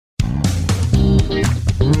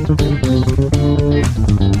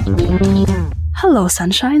Hello,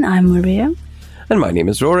 Sunshine. I'm Maria. And my name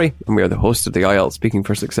is Rory, and we are the hosts of the IELTS Speaking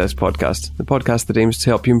for Success podcast, the podcast that aims to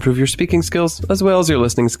help you improve your speaking skills as well as your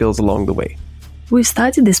listening skills along the way. We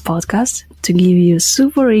started this podcast to give you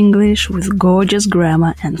super English with gorgeous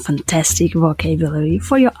grammar and fantastic vocabulary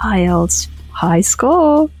for your IELTS high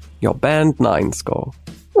score. Your Band 9 score.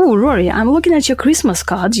 Oh, Rory, I'm looking at your Christmas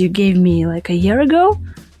card you gave me like a year ago.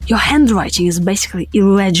 Your handwriting is basically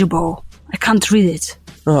illegible. I can't read it.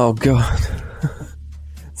 Oh, God.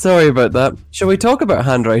 Sorry about that. Shall we talk about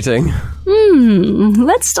handwriting?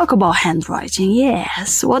 Let's talk about handwriting.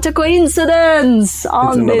 Yes, what a coincidence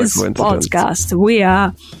on this podcast. We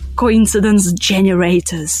are coincidence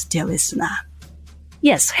generators, dear listener.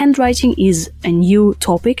 Yes, handwriting is a new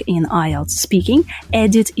topic in IELTS speaking,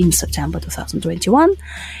 added in September 2021.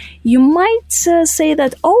 You might say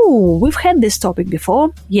that, we've had this topic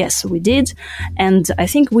before. Yes, we did. And I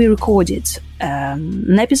think we recorded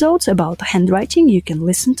an episode about handwriting. You can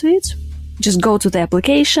listen to it. Just go to the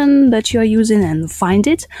application that you're using and find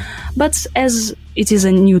it. But as it is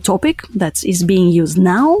a new topic that is being used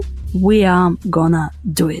now, we are gonna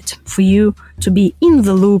do it for you to be in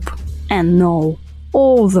the loop and know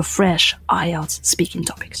all the fresh IELTS speaking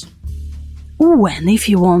topics. Ooh, and if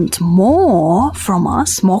you want more from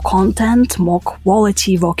us, more content, more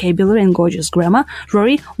quality vocabulary and gorgeous grammar,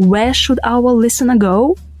 Rory, where should our listener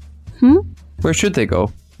go? Where should they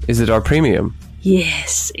go? Is it our premium?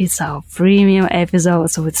 Yes, it's our premium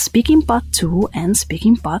episodes with Speaking Part 2 and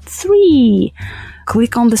Speaking Part 3.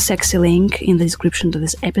 Click on the sexy link in the description to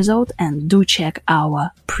this episode and do check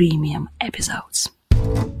our premium episodes.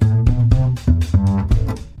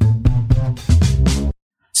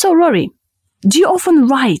 So, Rory, do you often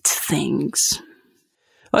write things?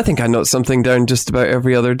 I think I note something down just about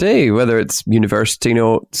every other day, whether it's university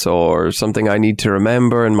notes or something I need to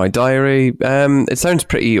remember in my diary. It sounds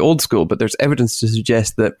pretty old school, but there's evidence to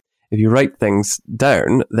suggest that if you write things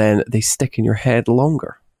down, then they stick in your head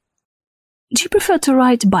longer. Do you prefer to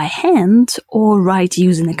write by hand or write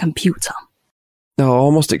using a computer? No,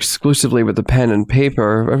 almost exclusively with the pen and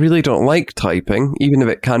paper. I really don't like typing, even if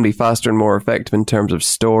it can be faster and more effective in terms of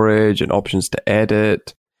storage and options to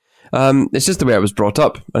edit. It's just the way I was brought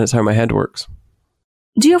up, and it's how my head works.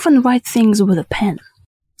 Do you often write things with a pen?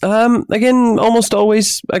 Again, almost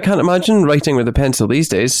always. I can't imagine writing with a pencil these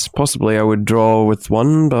days. Possibly I would draw with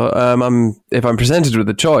one, but if I'm presented with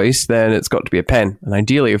a choice, then it's got to be a pen, and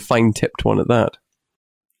ideally a fine-tipped one at that.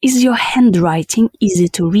 Is your handwriting easy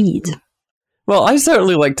to read? Well, I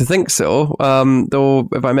certainly like to think so, though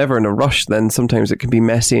if I'm ever in a rush, then sometimes it can be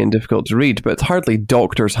messy and difficult to read, but it's hardly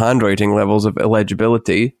doctor's handwriting levels of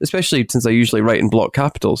illegibility, especially since I usually write in block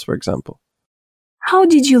capitals, for example. How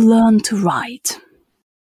did you learn to write?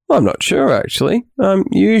 Well, I'm not sure, actually. You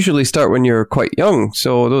usually start when you're quite young,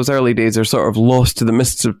 so those early days are sort of lost to the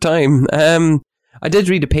mists of time. I did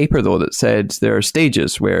read a paper, though, that said there are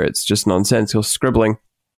stages where it's just nonsensical scribbling,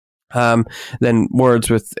 then words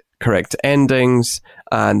with correct endings,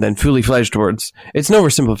 and then fully fledged words. It's no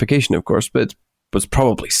oversimplification, of course, but it was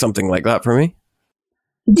probably something like that for me.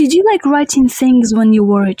 Did you like writing things when you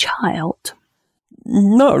were a child?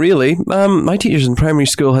 Not really. My teachers in primary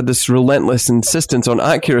school had this relentless insistence on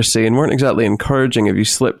accuracy and weren't exactly encouraging if you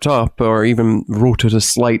slipped up or even wrote at a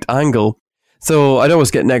slight angle. So I'd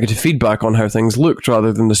always get negative feedback on how things looked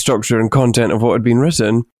rather than the structure and content of what had been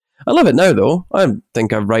written. I love it now, though. I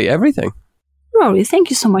think I write everything. Rory, thank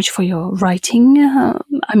you so much for your writing,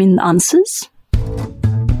 answers.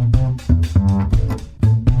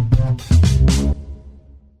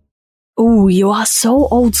 Oh, you are so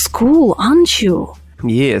old school, aren't you?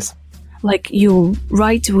 Yes. Like you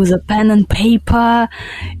write with a pen and paper,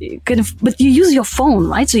 but you use your phone,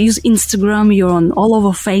 right? So you use Instagram, you're on all over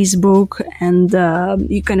Facebook, and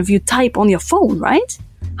you type on your phone, right?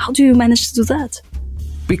 How do you manage to do that?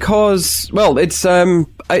 Because, well, it's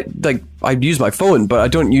I use my phone, but I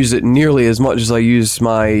don't use it nearly as much as I use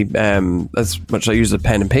I use a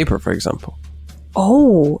pen and paper, for example.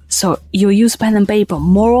 Oh, so you use pen and paper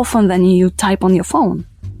more often than you type on your phone?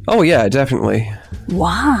 Oh yeah, definitely.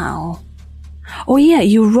 Wow. Oh yeah,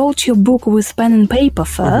 you wrote your book with pen and paper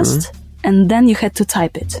first, and then you had to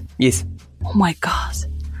type it. Yes. Oh my god.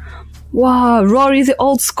 Wow, Rory, the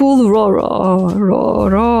old school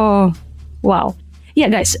Roro. Wow. Yeah,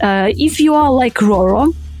 guys, if you are like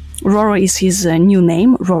Roro is his new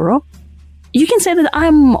name, Roro, you can say that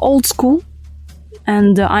I'm old school,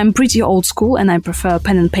 and I'm pretty old school, and I prefer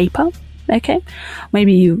pen and paper, okay?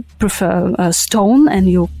 Maybe you prefer a stone, and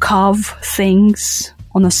you carve things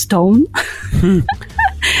on a stone.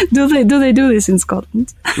 Do they do this in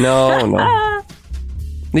Scotland? No.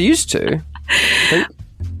 They used to. I think.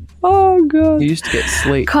 Oh, God. You used to get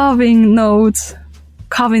slate. Carving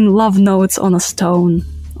love notes on a stone,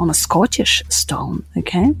 on a Scottish stone,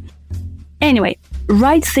 okay? Anyway,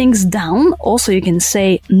 write things down. Also, you can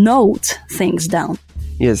say note things down.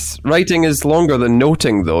 Yes, writing is longer than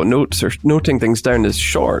noting, though. Noting things down is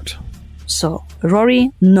short. So,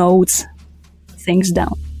 Rory notes things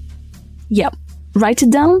down. Yep. Write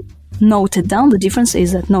it down, note it down. The difference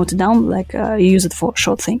is that note it down, like you use it for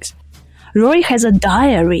short things. Rory has a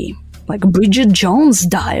diary, like Bridget Jones'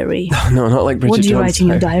 diary. No, not like Bridget Jones' What do you write in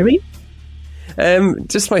your diary?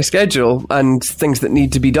 Just my schedule and things that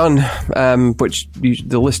need to be done, which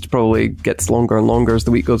the list probably gets longer and longer as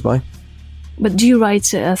the week goes by. But do you write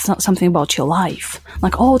something about your life?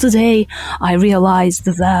 Like, oh, today I realized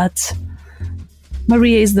that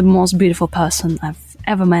Maria is the most beautiful person I've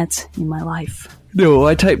ever met in my life. No,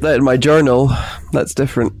 I type that in my journal. That's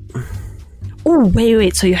different. Oh,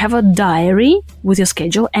 wait. So you have a diary with your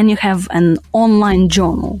schedule and you have an online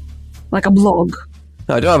journal, like a blog.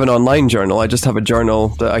 No, I don't have an online journal. I just have a journal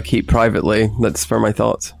that I keep privately. That's for my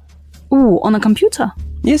thoughts. Oh, on a computer?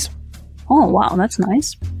 Yes. Oh, wow, that's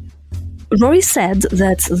nice. Rory said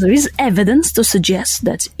that there is evidence to suggest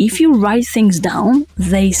that if you write things down,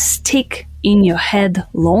 they stick in your head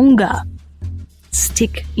longer.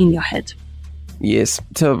 Stick in your head. Yes.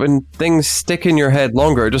 So when things stick in your head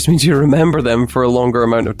longer, it just means you remember them for a longer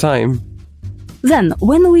amount of time. Then,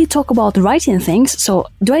 when we talk about writing things, so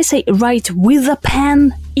do I say write with a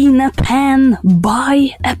pen, in a pen,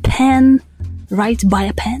 by a pen, write by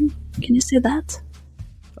a pen? Can you say that?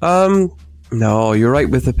 No, you write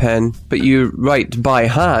with a pen, but you write by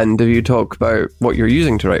hand if you talk about what you're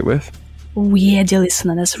using to write with. Oh, yeah, dear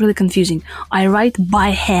listener, that's really confusing. I write by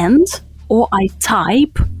hand, or I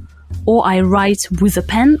type, or I write with a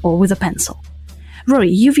pen or with a pencil. Rory,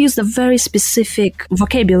 you've used a very specific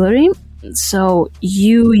vocabulary. So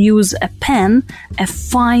you use a pen, a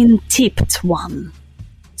fine-tipped one.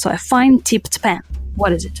 So a fine-tipped pen.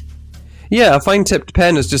 What is it? Yeah, a fine-tipped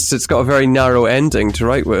pen is just, it's got a very narrow ending to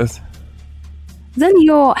write with. Then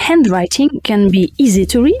your handwriting can be easy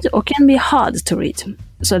to read or can be hard to read.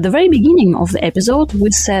 So at the very beginning of the episode,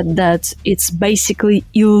 we said that it's basically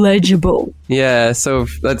illegible. Yeah, so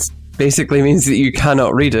that basically means that you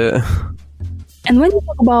cannot read it. And when you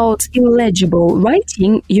talk about illegible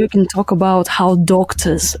writing, you can talk about how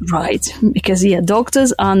doctors write. Because, yeah,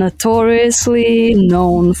 doctors are notoriously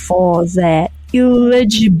known for their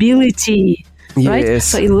illegibility, right? Yes.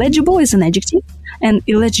 So illegible is an adjective, and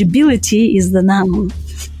illegibility is the noun.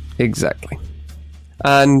 Exactly.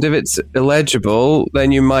 And if it's illegible,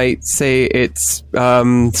 then you might say it's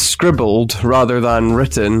scribbled rather than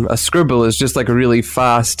written. A scribble is just like a really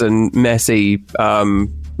fast and messy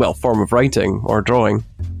form of writing or drawing.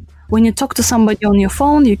 When you talk to somebody on your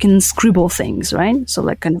phone, you can scribble things, right? So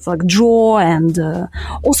like kind of like draw and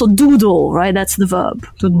also doodle, right? That's the verb,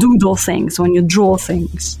 to doodle things when you draw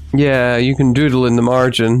things. Yeah, you can doodle in the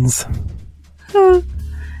margins.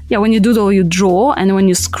 Yeah, when you doodle, you draw, and when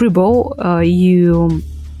you scribble, you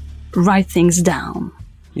write things down.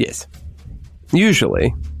 Yes,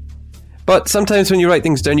 usually. But sometimes when you write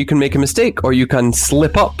things down, you can make a mistake, or you can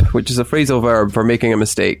slip up, which is a phrasal verb for making a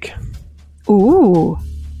mistake. Ooh.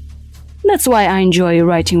 That's why I enjoy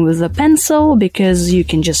writing with a pencil, because you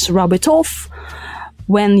can just rub it off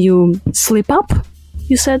when you slip up,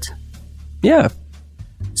 you said? Yeah.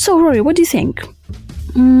 So, Rory, what do you think?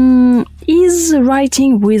 Is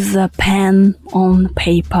writing with a pen on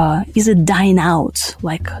paper, is it dying out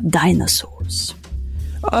like dinosaurs?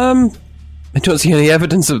 I don't see any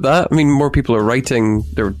evidence of that. I mean, more people are writing,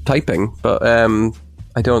 they're typing, but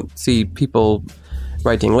I don't see people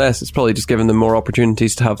writing less. It's probably just giving them more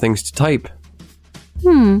opportunities to have things to type.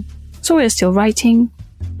 So we're still writing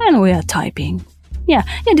and we are typing. Yeah,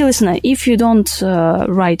 dear listener, if you don't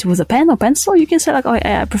write with a pen or pencil, you can say like,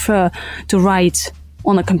 I prefer to write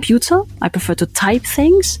on a computer. I prefer to type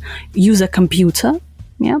things, use a computer,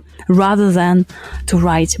 rather than to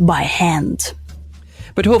write by hand.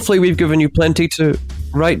 But hopefully we've given you plenty to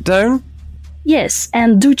write down. Yes,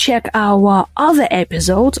 and do check our other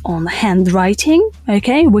episode on handwriting.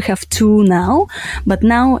 Okay, we have 2 now, but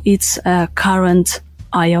now it's a current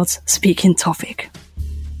IELTS speaking topic.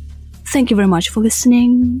 Thank you very much for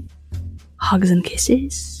listening. Hugs and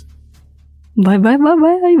kisses. Bye, bye, bye,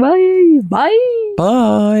 bye, bye, bye.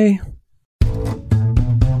 Bye.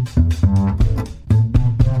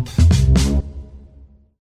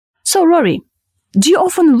 So, Rory, do you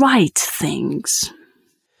often write things?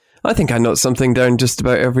 I think I note something down just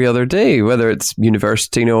about every other day, whether it's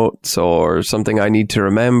university notes or something I need to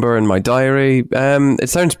remember in my diary. It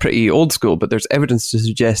sounds pretty old school, but there's evidence to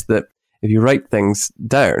suggest that if you write things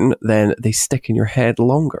down, then they stick in your head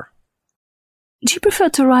longer. Do you prefer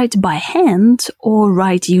to write by hand or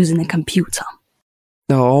write using a computer?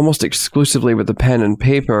 No, almost exclusively with the pen and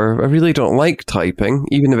paper. I really don't like typing,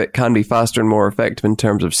 even if it can be faster and more effective in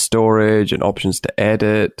terms of storage and options to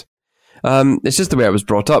edit. It's just the way I was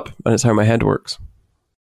brought up, and it's how my head works.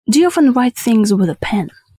 Do you often write things with a pen?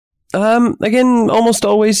 Again, almost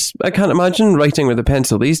always. I can't imagine writing with a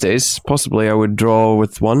pencil these days. Possibly I would draw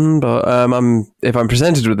with one, but if I'm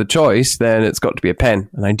presented with a choice, then it's got to be a pen,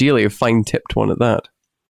 and ideally a fine-tipped one at that.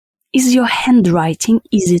 Is your handwriting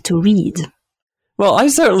easy to read? Well, I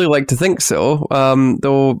certainly like to think so,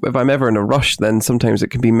 though if I'm ever in a rush, then sometimes it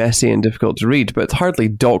can be messy and difficult to read, but it's hardly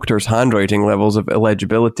doctor's handwriting levels of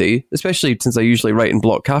illegibility, especially since I usually write in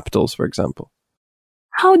block capitals, for example.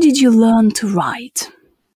 How did you learn to write?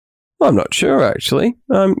 Well, I'm not sure, actually.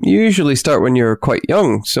 You usually start when you're quite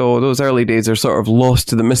young, so those early days are sort of lost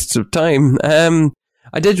to the mists of time.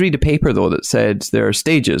 I did read a paper, though, that said there are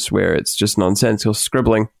stages where it's just nonsensical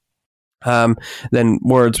scribbling, then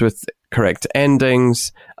words with correct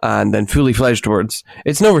endings, and then fully fledged words.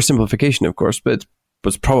 It's no oversimplification, of course, but it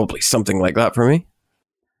was probably something like that for me.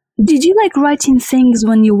 Did you like writing things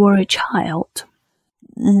when you were a child?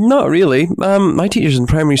 Not really. My teachers in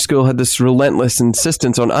primary school had this relentless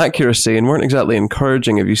insistence on accuracy and weren't exactly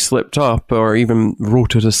encouraging if you slipped up or even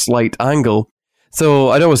wrote at a slight angle. So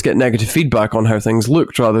I'd always get negative feedback on how things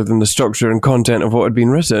looked rather than the structure and content of what had been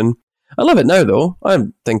written. I love it now, though. I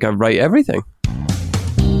think I write everything.